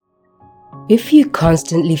If you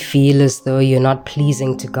constantly feel as though you're not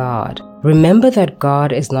pleasing to God, remember that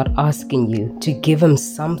God is not asking you to give Him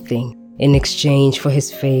something in exchange for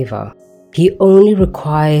His favor. He only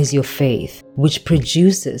requires your faith, which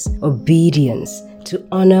produces obedience to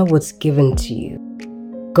honor what's given to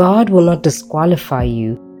you. God will not disqualify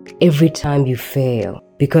you every time you fail,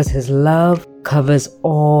 because His love covers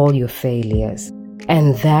all your failures.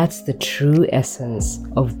 And that's the true essence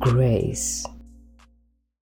of grace.